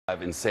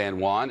In San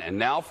Juan, and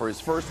now for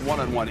his first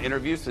one-on-one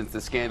interview since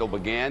the scandal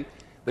began,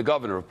 the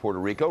governor of Puerto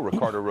Rico,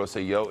 Ricardo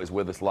Rossello, is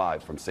with us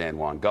live from San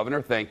Juan.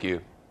 Governor, thank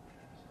you.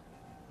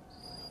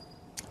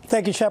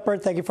 Thank you,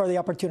 Shepard. Thank you for the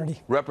opportunity.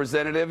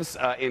 Representatives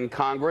in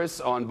Congress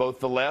on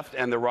both the left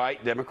and the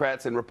right,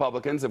 Democrats and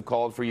Republicans, have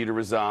called for you to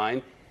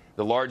resign.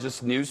 The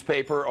largest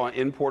newspaper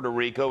in Puerto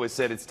Rico has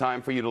said it's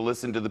time for you to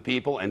listen to the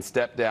people and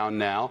step down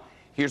now.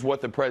 Here's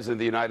what the President of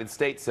the United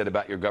States said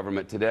about your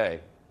government today.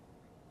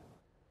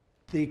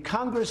 The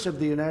Congress of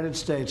the United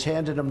States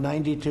handed him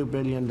 $92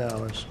 billion,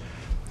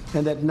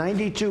 and that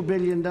 $92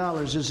 billion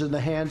is in the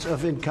hands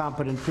of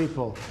incompetent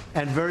people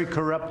and very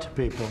corrupt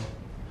people.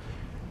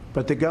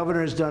 But the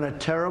governor has done a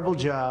terrible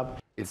job.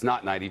 It's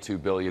not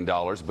 $92 billion,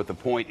 but the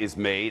point is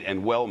made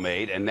and well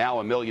made, and now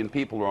 1 million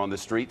people are on the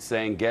street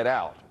saying, get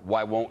out.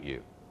 Why won't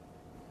you?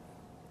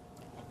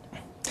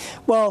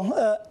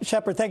 Well,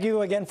 Shepard, thank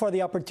you again for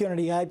the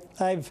opportunity.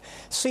 I've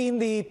seen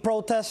the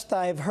protest.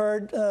 I've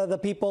heard the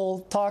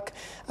people talk.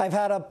 I've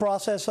had a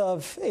process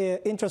of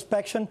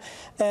introspection,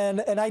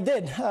 and I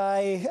did.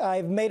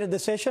 I've made a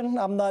decision.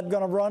 I'm not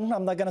going to run.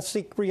 I'm not going to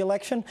seek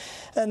re-election,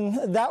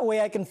 and that way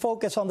I can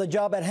focus on the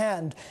job at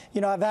hand.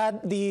 You know, I've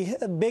had the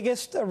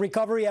biggest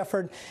recovery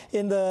effort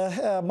in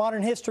the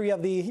modern history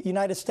of the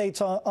United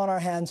States on our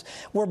hands.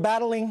 We're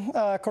battling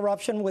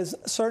corruption with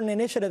certain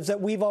initiatives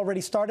that we've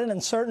already started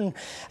and certain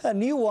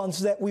new ones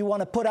that we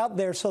want to put out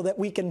there so that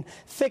we can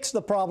fix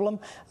the problem.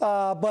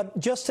 But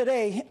just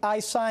today, I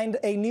signed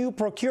a new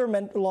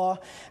procurement law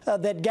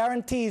that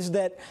guarantees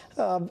that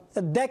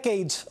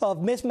decades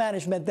of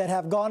mismanagement that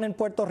have gone in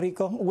Puerto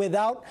Rico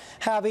without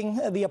having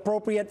the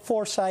appropriate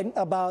foresight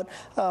about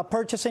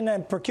purchasing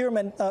and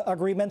procurement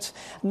agreements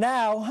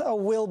now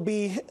will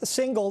be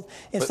singled.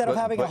 Instead of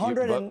having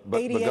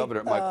 188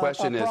 Governor, my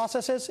question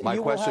processes, my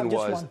you question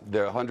will have was, just one.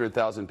 there are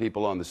 100,000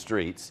 people on the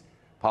streets,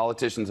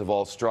 politicians of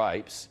all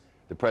stripes,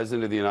 the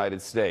President of the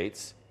United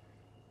States,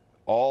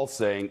 all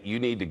saying you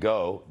need to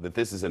go, that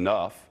this is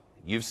enough.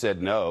 You've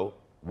said no.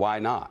 Why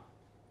not?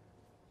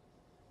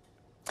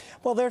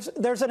 Well,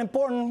 there's an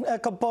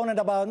important component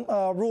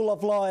about rule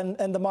of law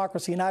and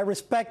democracy, and I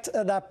respect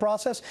that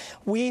process.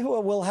 We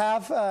will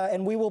have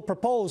and we will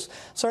propose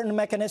certain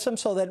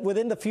mechanisms so that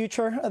within the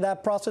future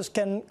that process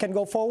can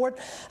go forward.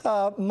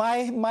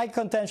 My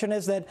contention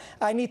is that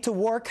I need to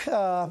work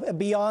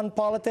beyond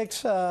politics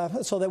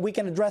so that we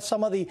can address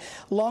some of the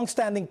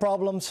long-standing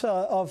problems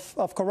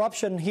of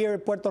corruption here in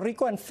Puerto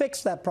Rico and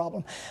fix that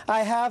problem.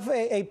 I have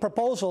a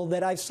proposal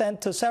that I've sent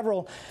to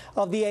several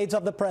of the aides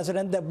of the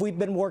president that we've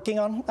been working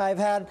on. I've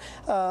had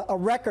a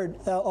record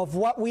of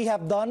what we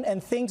have done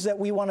and things that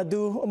we want to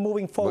do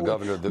moving forward. Well,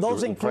 Governor,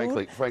 those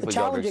include frankly,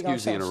 Governor,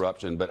 excuse the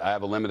interruption, but I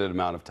have a limited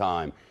amount of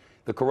time.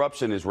 The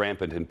corruption is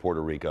rampant in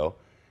Puerto Rico.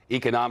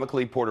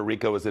 Economically, Puerto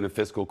Rico is in a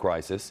fiscal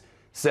crisis,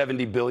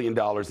 $70 billion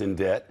in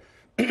debt,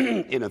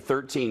 in a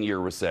 13-year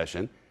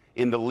recession,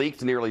 in the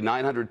leaked nearly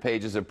 900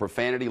 pages of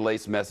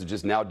profanity-laced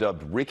messages now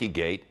dubbed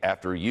Rickygate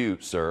after you,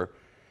 sir.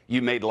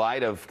 You made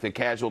light of the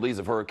casualties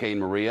of Hurricane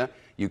Maria.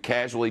 You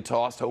casually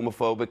tossed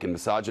homophobic and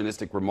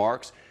misogynistic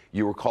remarks.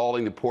 You were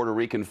calling the Puerto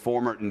Rican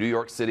former New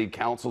York City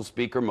Council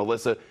Speaker,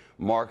 Melissa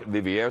Mark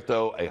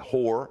Vivierto, a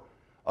whore.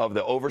 Of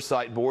the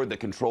oversight board that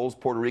controls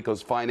Puerto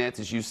Rico's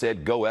finances, you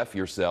said, go F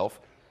yourself.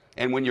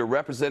 And when your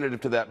representative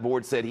to that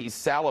board said he's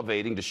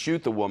salivating to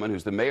shoot the woman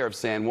who's the mayor of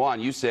San Juan,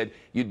 you said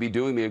you'd be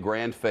doing me a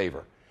grand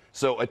favor.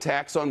 So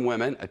attacks on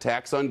women,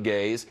 attacks on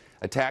gays,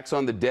 attacks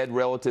on the dead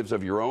relatives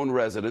of your own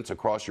residents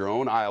across your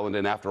own island,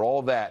 and after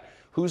all that,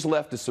 who's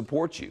left to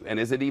support you? And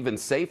is it even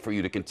safe for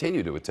you to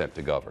continue to attempt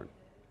to govern?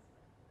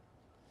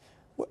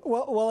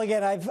 Well,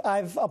 again,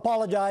 I've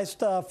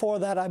apologized for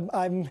that.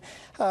 I'm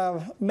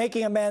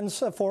making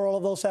amends for all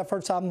of those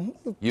efforts.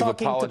 You've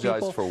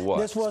apologized for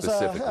what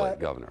specifically,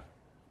 Governor?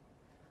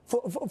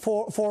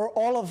 For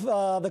all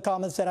of the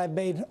comments that I've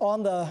made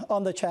on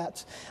the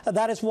chats.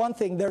 That is one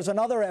thing. There's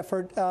another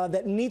effort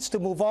that needs to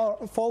move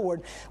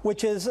forward,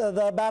 which is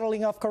the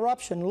battling of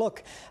corruption.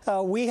 Look,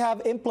 we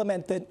have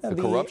implemented the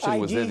corruption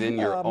IG was in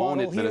your own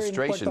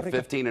administration,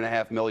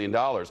 $15.5 million.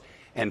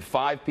 And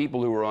 5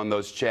 people who were on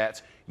those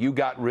chats, you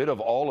got rid of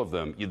all of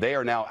them. They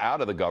are now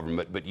out of the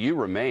government, but you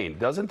remain.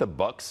 Doesn't the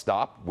buck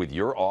stop with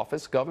your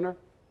office, Governor?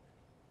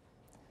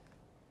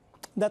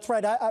 That's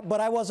right, but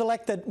I was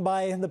elected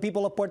by the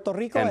people of Puerto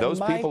Rico. And those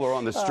people are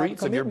on the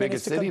streets of your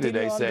biggest city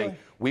today saying,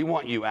 we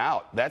want you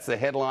out. That's the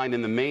headline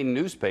in the main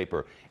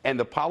newspaper. And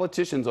the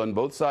politicians on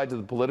both sides of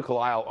the political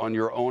aisle on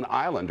your own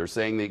island are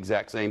saying the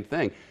exact same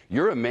thing.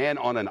 You're a man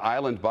on an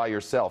island by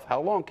yourself.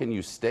 How long can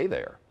you stay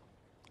there?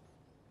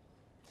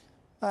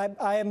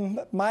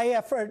 My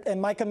effort and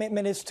my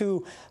commitment is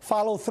to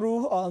follow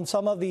through on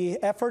some of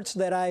the efforts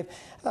that I've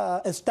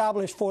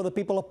established for the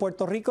people of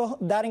Puerto Rico.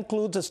 That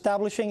includes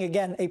establishing,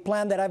 again, a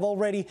plan that I've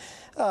already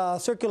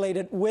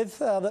circulated with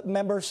the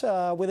members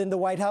within the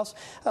White House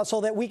so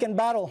that we can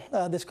battle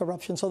this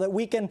corruption, so that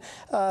we can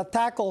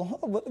tackle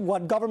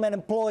what government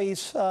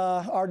employees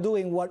are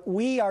doing, what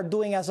we are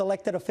doing as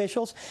elected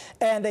officials,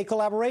 and a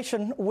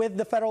collaboration with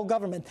the federal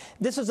government.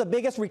 This is the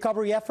biggest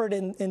recovery effort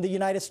in the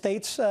United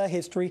States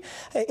history.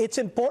 It's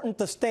important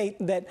to state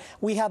that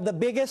we have the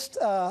biggest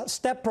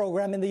STEP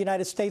program in the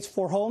United States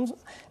for homes.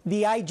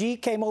 The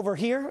IG came over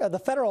here, the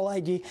federal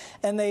IG,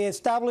 and they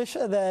established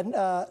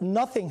that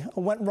nothing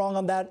went wrong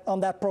on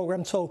that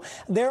program. So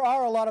there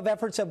are a lot of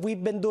efforts that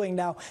we've been doing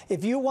now.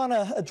 If you want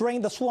to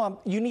drain the swamp,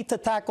 you need to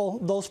tackle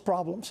those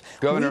problems.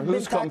 Governor,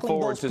 who's come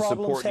forward to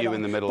support you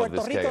in the middle of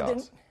this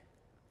chaos?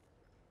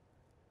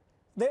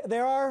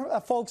 There are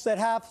folks that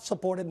have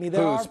supported me.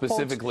 Who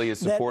specifically is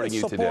supporting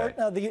you today?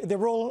 The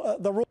rule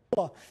of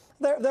law.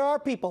 There are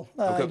people.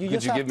 Okay, you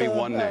just have give me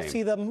one name?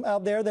 See them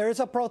out there. There is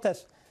a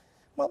protest.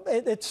 Well,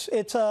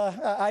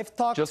 I've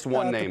talked just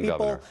one name, to people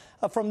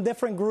Governor. From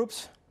different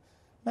groups.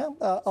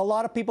 Well, a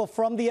lot of people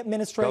from the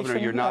administration. Governor,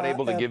 you're not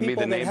able to give me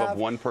the name of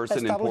one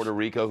person in Puerto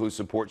Rico who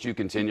supports you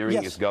continuing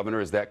as governor.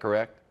 Is that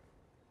correct?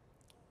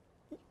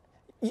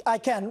 I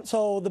can.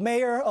 So the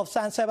mayor of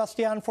San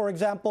Sebastian, for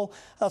example,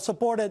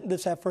 supported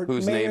this effort.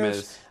 Whose name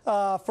is?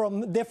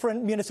 From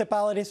different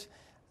municipalities.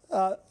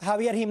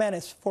 Javier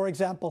Jimenez, for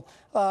example.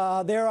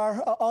 There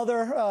are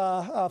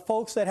other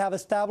folks that have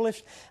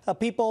established,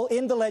 people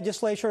in the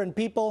legislature and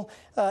people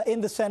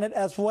in the Senate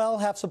as well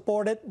have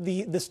supported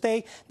the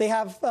stay. They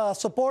have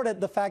supported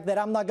the fact that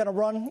I'm not going to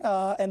run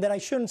and that I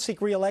shouldn't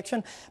seek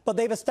re-election, but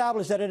they've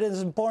established that it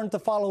is important to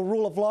follow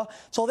rule of law.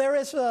 So there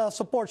is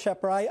support,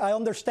 Shepard. I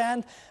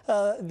understand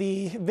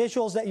the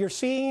visuals that you're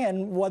seeing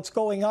and what's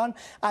going on.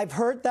 I've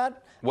heard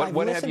that.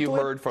 What have you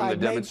heard from the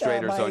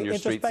demonstrators on your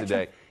streets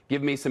today?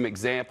 Give me some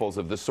examples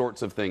of the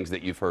sorts of things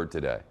that you've heard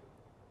today.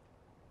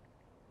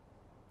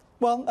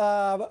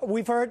 Well,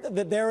 we've heard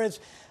that there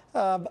is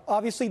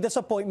obviously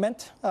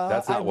disappointment.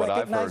 That's not what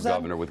I've heard,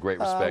 Governor, with great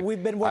respect.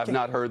 We've been working. I've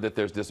not heard that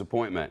there's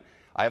disappointment.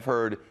 I've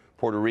heard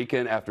Puerto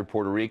Rican after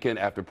Puerto Rican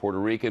after Puerto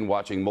Rican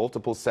watching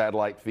multiple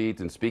satellite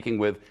feeds and speaking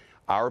with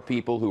our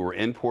people who are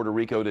in Puerto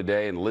Rico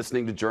today and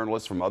listening to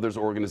journalists from other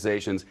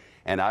organizations,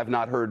 and I've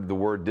not heard the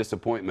word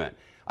disappointment.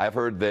 I've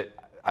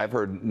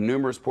heard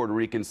numerous Puerto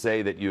Ricans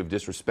say that you have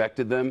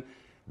disrespected them,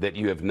 that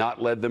you have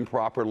not led them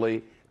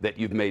properly, that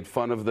you've made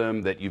fun of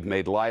them, that you've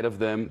made light of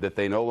them, that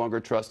they no longer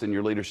trust in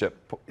your leadership.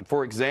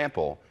 For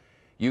example,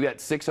 you got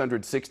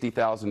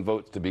 660,000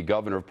 votes to be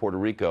governor of Puerto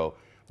Rico.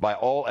 By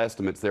all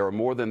estimates, there are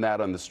more than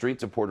that on the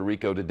streets of Puerto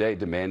Rico today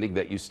demanding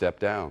that you step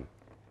down.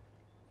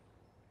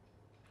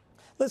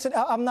 Listen,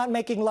 I'm not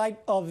making light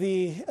of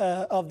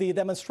the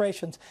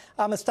demonstrations.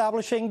 I'm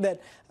establishing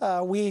that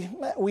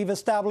we've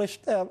established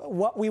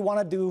what we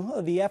want to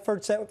do, the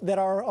efforts that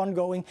are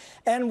ongoing,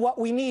 and what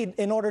we need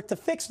in order to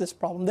fix this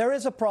problem. There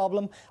is a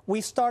problem. We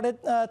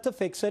started to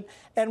fix it,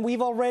 and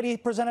we've already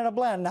presented a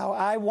plan. Now,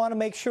 I want to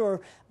make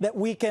sure that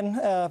we can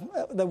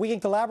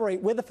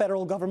collaborate with the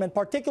federal government,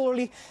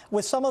 particularly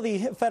with some of the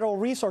federal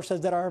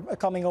resources that are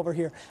coming over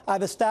here.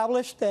 I've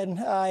established and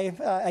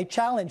I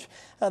challenge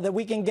that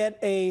we can get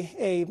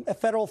a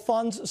federal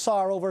funds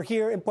SAR over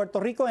here in Puerto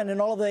Rico and in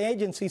all of the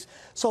agencies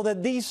so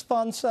that these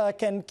funds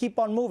can keep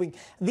on moving.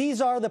 These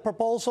are the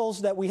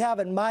proposals that we have,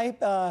 and my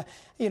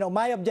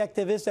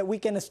objective is that we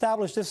can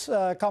establish this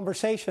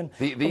conversation.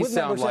 These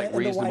sound like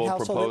reasonable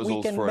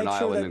proposals for an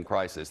island in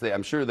crisis.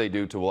 I'm sure they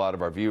do to a lot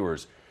of our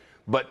viewers.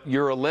 But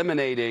you're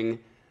eliminating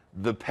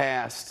the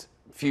past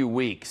few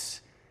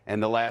weeks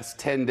and the last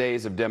 10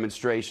 days of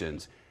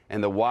demonstrations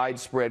and the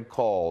widespread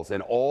calls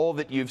and all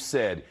that you've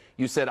said.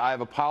 You said, I have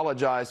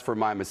apologized for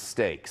my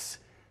mistakes.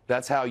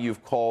 That's how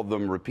you've called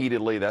them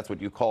repeatedly. That's what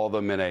you call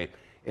them in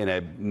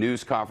a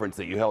news conference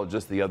that you held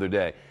just the other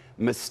day.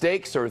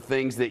 Mistakes are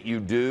things that you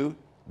do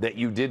that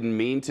you didn't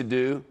mean to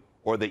do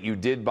or that you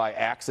did by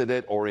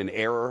accident or in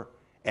error,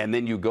 and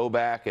then you go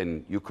back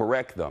and you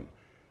correct them.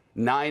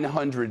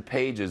 900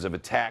 pages of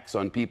attacks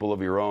on people of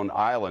your own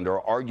island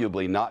are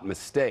arguably not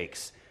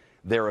mistakes.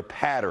 They're a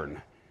pattern.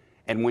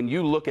 And when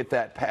you look at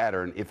that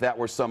pattern, if that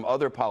were some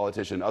other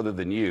politician other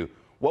than you,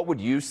 what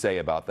would you say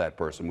about that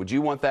person? Would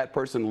you want that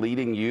person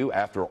leading you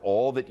after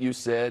all that you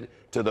said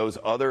to those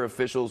other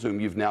officials whom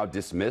you've now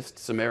dismissed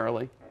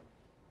summarily?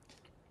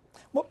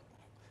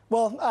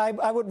 Well,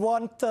 I would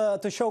want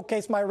to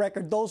showcase my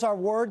record. Those are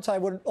words. I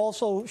would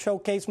also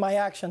showcase my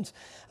actions,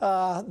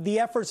 the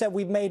efforts that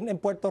we've made in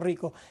Puerto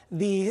Rico,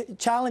 the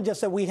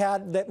challenges that we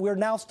had that we're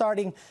now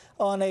starting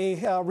on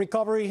a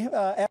recovery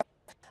effort,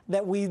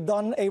 that we've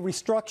done a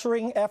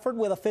restructuring effort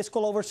with a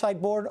fiscal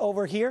oversight board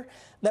over here,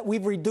 that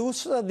we've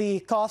reduced the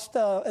cost,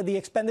 the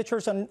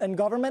expenditures in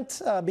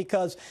government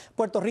because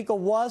Puerto Rico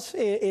was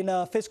in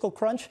a fiscal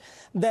crunch.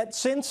 That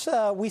since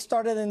we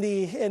started in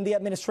the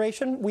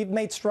administration, we've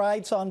made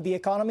strides on the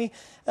economy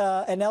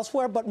and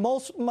elsewhere, but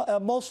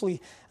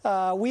mostly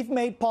we've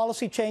made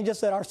policy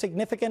changes that are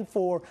significant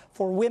for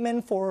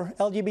women, for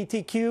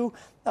LGBTQ,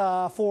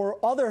 for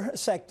other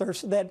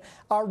sectors that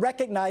are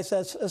recognized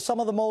as some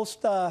of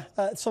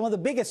the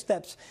biggest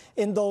steps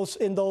in those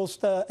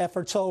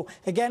efforts. So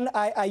again,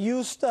 I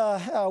used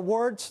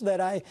words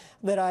that I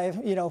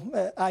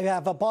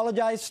have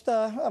apologized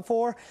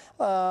for,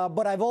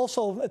 but I've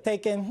also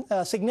taken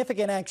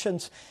significant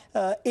actions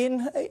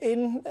in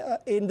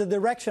the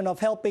direction of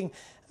helping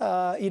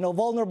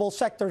vulnerable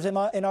sectors in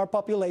our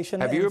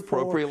population. Have you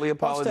appropriately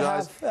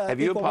apologized?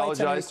 Have you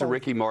apologized to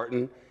Ricky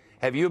Martin?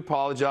 Have you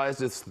apologized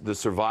to the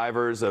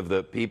survivors of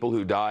the people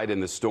who died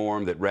in the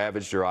storm that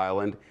ravaged your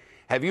island?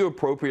 Have you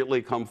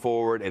appropriately come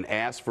forward and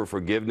asked for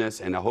forgiveness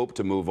and a hope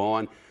to move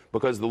on?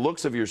 Because the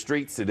looks of your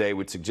streets today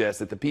would suggest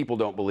that the people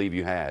don't believe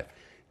you have.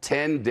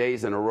 10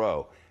 days in a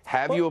row.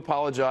 Have you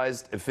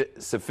apologized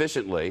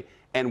sufficiently?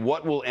 And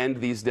what will end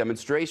these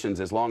demonstrations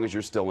as long as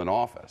you're still in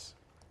office?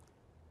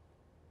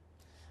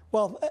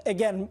 Well,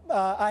 again,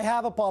 I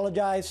have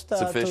apologized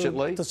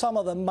sufficiently to some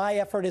of them. My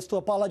effort is to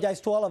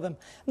apologize to all of them.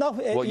 No,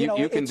 well,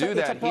 you can do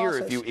that here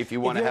if you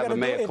want to have a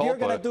mea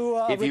culpa.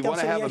 If you want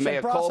to have a mea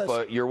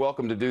culpa, you're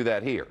welcome to do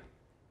that here.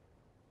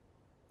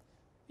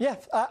 Yeah,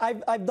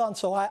 I've done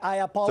so. I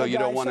apologize. So you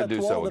don't want to do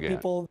to so all again. The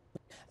people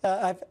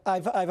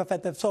I've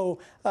offended. So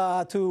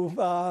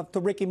to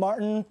Ricky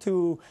Martin,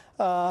 to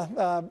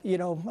Melissa.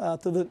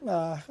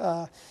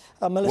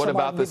 What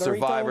about the Martin-Viverito,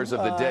 survivors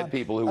of the dead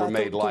people who were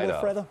made light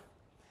of?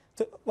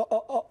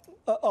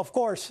 Of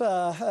course,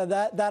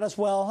 that as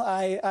well.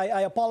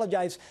 I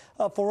apologize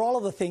for all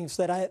of the things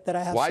that I have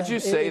said. Why'd you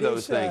say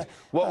those things?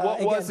 What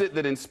was it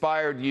that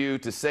inspired you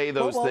to say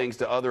those things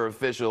to other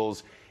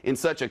officials in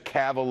such a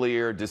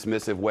cavalier,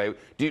 dismissive way?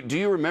 Do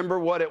you remember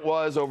what it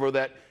was over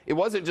that? It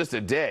wasn't just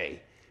a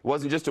day. It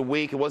wasn't just a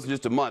week. It wasn't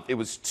just a month. It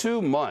was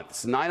 2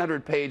 months,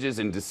 900 pages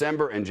in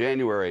December and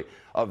January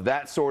of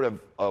that sort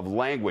of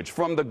language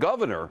from the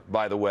governor,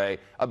 by the way,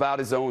 about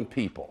his own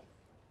people.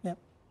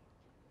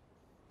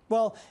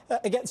 Well,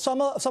 again,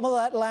 some of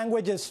that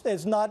language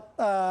is not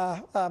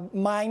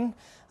mine.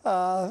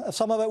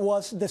 Some of it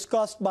was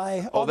discussed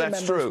by other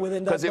members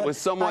within that. Because it was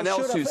someone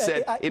else who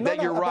said,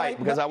 you're right,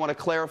 because I want to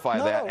clarify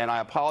that, and I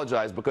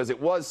apologize, because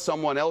it was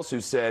someone else who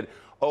said,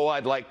 oh,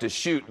 I'd like to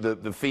shoot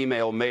the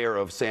female mayor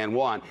of San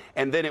Juan.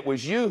 And then it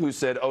was you who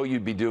said, oh,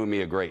 you'd be doing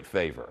me a great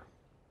favor.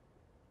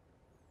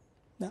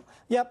 No.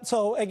 Yep.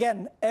 So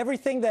again,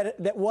 everything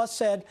that was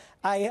said,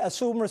 I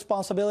assume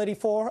responsibility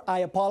for. I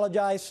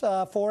apologize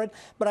for it,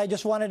 but I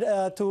just wanted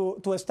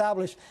to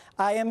establish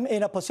I am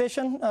in a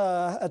position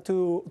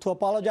to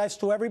apologize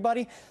to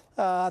everybody,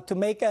 to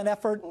make an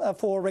effort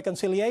for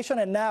reconciliation,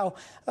 and now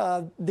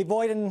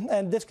devoid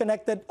and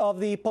disconnected of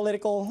the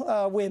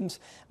political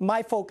whims.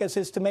 My focus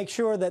is to make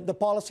sure that the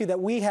policy that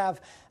we have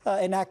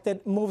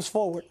enacted moves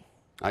forward.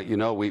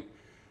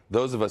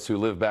 Those of us who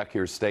live back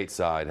here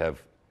stateside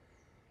have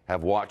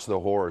watched the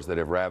horrors that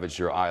have ravaged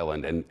your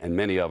island, and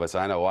many of us,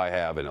 I know I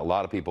have, and a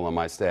lot of people on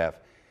my staff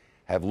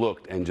have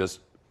looked and just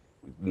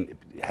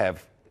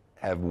have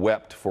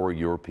wept for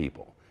your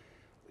people.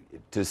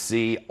 To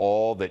see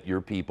all that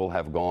your people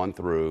have gone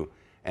through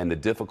and the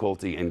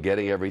difficulty in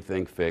getting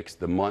everything fixed,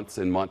 the months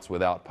and months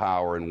without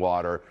power and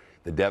water,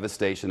 the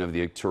devastation of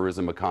the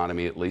tourism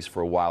economy, at least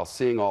for a while,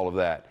 seeing all of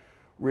that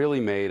really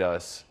made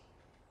us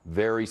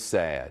very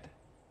sad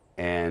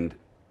and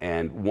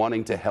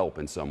wanting to help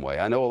in some way.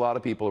 I know a lot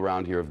of people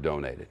around here have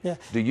donated. Yeah.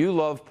 Do you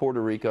love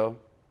Puerto Rico?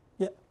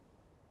 Yeah.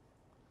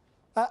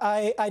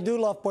 I do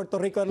love Puerto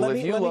Rico. Well,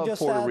 let me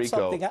just add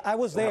something. I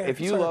was there.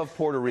 If you love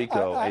Puerto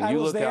Rico and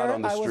you look out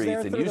on the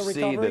streets and you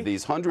see that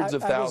these hundreds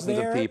of thousands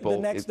of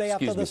people,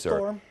 excuse me,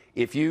 sir,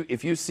 if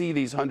you see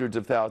these hundreds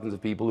of thousands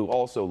of people who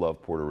also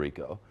love Puerto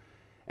Rico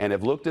and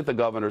have looked at the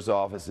governor's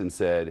office and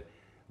said,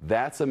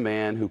 that's a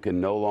man who can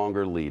no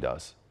longer lead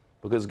us,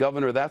 because,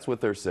 Governor, that's what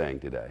they're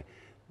saying today.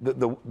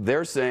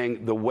 They're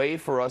saying the way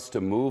for us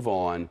to move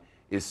on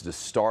is to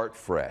start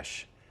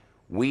fresh.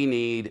 We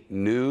need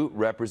new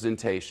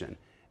representation,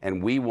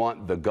 and we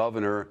want the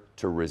governor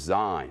to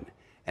resign.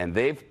 And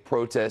they've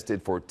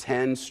protested for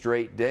 10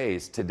 straight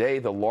days. Today,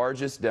 the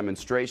largest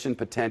demonstration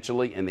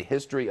potentially in the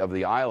history of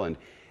the island.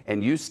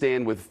 And you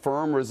stand with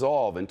firm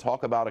resolve and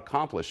talk about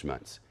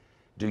accomplishments.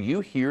 Do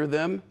you hear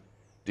them?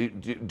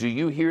 Do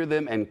you hear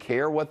them and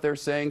care what they're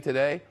saying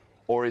today?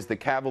 Or is the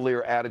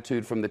cavalier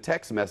attitude from the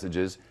text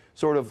messages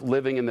sort of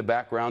living in the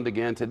background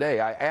again today?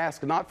 I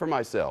ask not for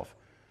myself,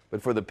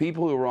 but for the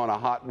people who are on a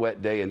hot,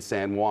 wet day in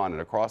San Juan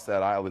and across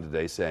that island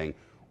today saying,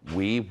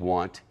 we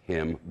want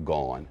him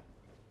gone.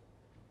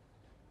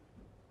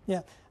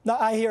 Yeah, no,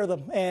 I hear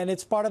them, and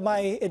it's part of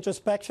my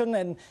introspection,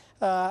 and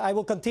I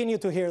will continue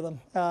to hear them.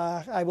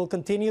 I will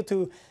continue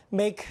to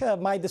make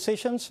my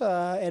decisions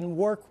and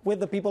work with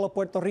the people of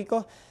Puerto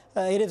Rico.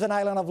 It is an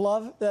island of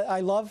love that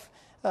I love.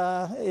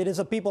 It is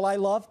a people I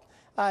love.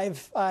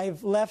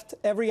 I've left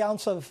every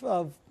ounce of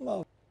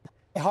my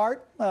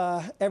heart,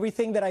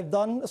 everything that I've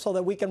done so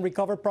that we can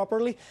recover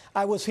properly.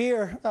 I was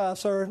here,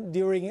 sir,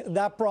 during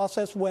that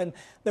process when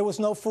there was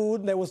no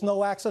food, there was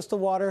no access to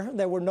water,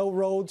 there were no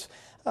roads,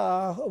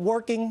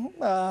 working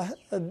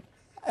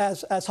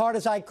as hard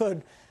as I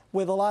could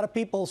with a lot of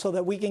people so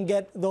that we can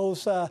get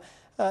those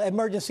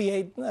emergency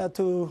aid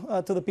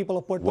to the people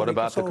of Puerto Rico. What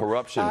about the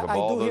corruption of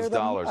all those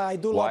dollars?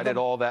 Why did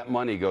all that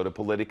money go to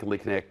politically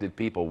connected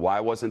people? Why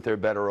wasn't there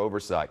better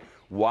oversight?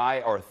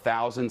 Why are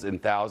thousands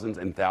and thousands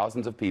and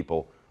thousands of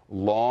people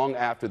long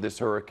after this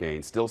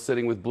hurricane still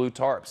sitting with blue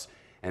tarps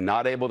and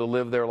not able to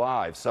live their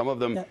lives? Some of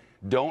them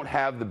don't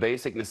have the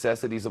basic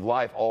necessities of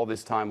life all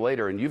this time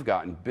later, and you've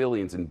gotten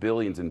billions and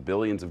billions and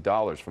billions of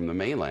dollars from the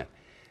mainland.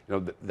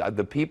 You know,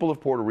 the people of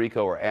Puerto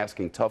Rico are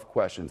asking tough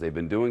questions. They've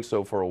been doing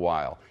so for a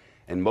while.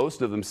 And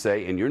most of them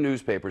say in your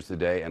newspapers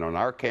today and on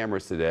our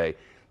cameras today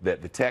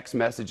that the text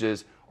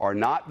messages are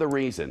not the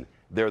reason,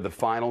 they're the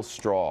final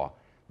straw.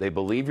 They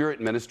believe your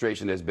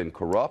administration has been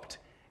corrupt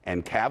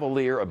and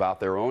cavalier about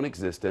their own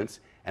existence,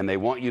 and they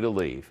want you to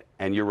leave,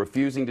 and you're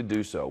refusing to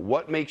do so.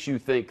 What makes you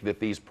think that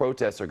these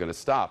protests are going to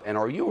stop? And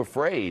are you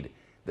afraid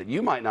that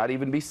you might not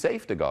even be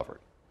safe to govern?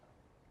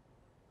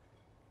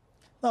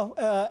 No,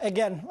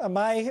 again,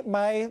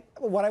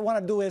 what I want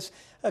to do is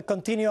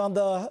continue on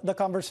the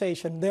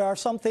conversation. There are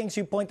some things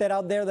you pointed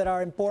out there that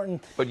are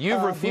important. But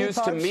you've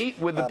refused to meet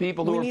with the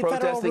people who are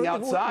protesting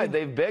outside.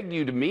 They've begged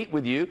you to meet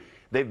with you.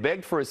 They've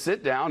begged for a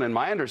sit down, and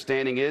my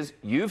understanding is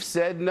you've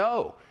said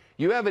no.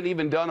 You haven't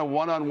even done a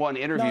one-on-one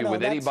interview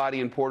with anybody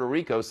in Puerto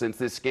Rico since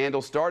this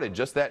scandal started,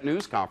 just that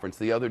news conference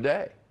the other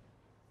day.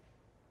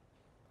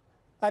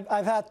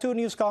 I've had 2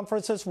 news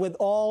conferences with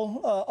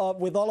all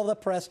of the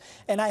press,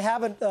 and I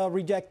haven't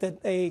rejected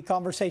a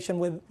conversation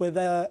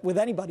with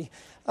anybody.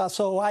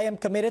 So I am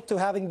committed to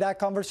having that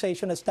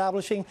conversation,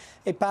 establishing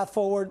a path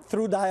forward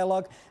through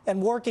dialogue,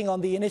 and working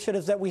on the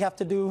initiatives that we have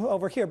to do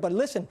over here. But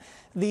listen,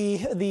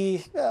 the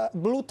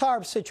blue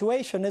tarp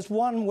situation is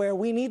one where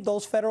we need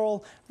those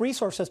federal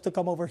resources to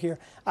come over here.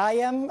 I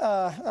am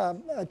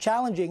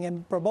challenging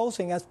and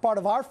proposing as part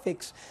of our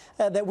fix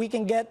that we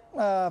can get,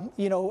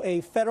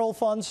 a federal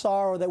fund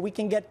SAR, or that we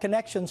can get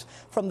connections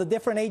from the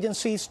different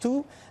agencies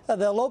to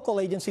the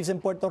local agencies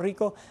in Puerto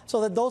Rico so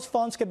that those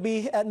funds can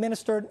be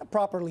administered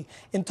properly.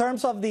 In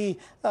terms of the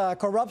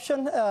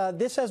corruption,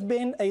 this has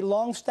been a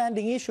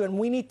long-standing issue, and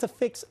we need to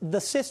fix the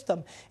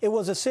system. It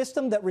was a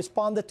system that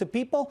responded to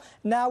people.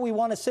 Now we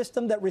want a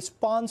system that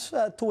responds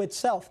to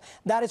itself.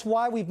 That is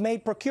why we've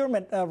made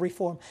procurement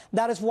reform.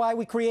 That is why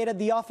we created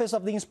the Office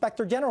of the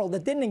Inspector General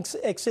that didn't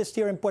exist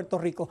here in Puerto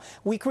Rico.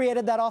 We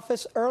created that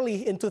office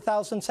early in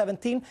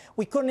 2017.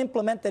 We couldn't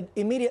implement it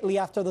immediately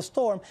after the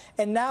storm,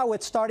 and now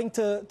it's starting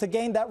to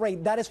gain that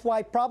rate. That is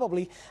why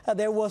probably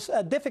there was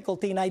a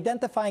difficulty in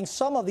identifying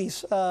some of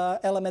these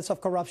elements of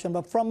corruption.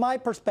 But from my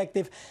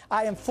perspective,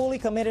 I am fully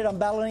committed on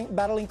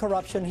battling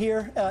corruption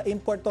here in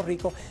Puerto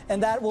Rico,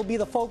 and that will be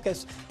the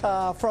focus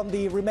from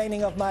the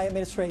remaining of my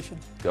administration.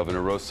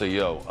 Governor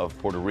Rossello of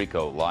Puerto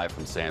Rico, live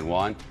from San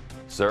Juan.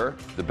 Sir,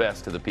 the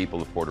best to the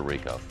people of Puerto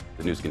Rico.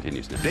 The news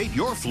continues now. Date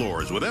your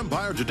floors with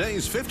Empire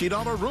Today's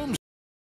 $50 rooms.